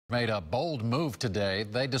Made a bold move today.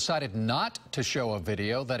 They decided not to show a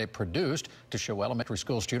video that it produced to show elementary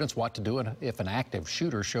school students what to do if an active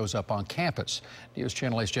shooter shows up on campus. News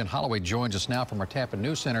Channel 8's Jen Holloway joins us now from our Tampa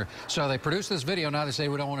News Center. So they produced this video, now they say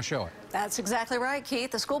we don't want to show it. That's exactly right,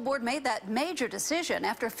 Keith. The school board made that major decision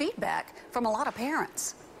after feedback from a lot of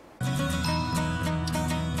parents.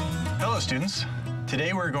 Hello, students.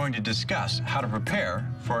 Today we're going to discuss how to prepare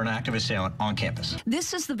for an active assailant on campus.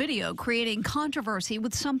 This is the video creating controversy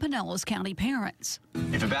with some Pinellas County parents.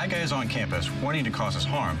 If a bad guy is on campus wanting to cause us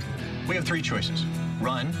harm, we have three choices: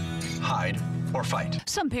 run, hide, or fight.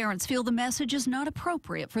 Some parents feel the message is not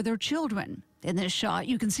appropriate for their children. In this shot,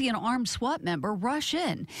 you can see an armed SWAT member rush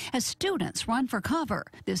in as students run for cover.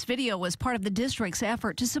 This video was part of the district's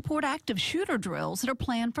effort to support active shooter drills that are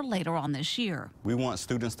planned for later on this year. We want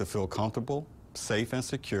students to feel comfortable, safe, and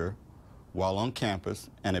secure while on campus,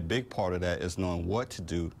 and a big part of that is knowing what to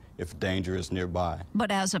do if danger is nearby. But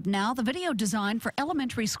as of now, the video designed for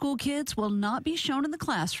elementary school kids will not be shown in the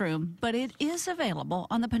classroom, but it is available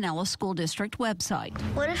on the Pinellas School District website.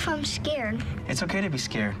 What if I'm scared? It's okay to be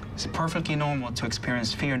scared. It's perfectly normal to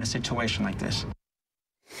experience fear in a situation like this.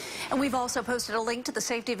 And we've also posted a link to the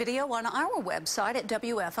safety video on our website at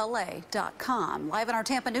WFLA.com. Live in our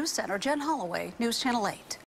Tampa News Center, Jen Holloway, News Channel 8.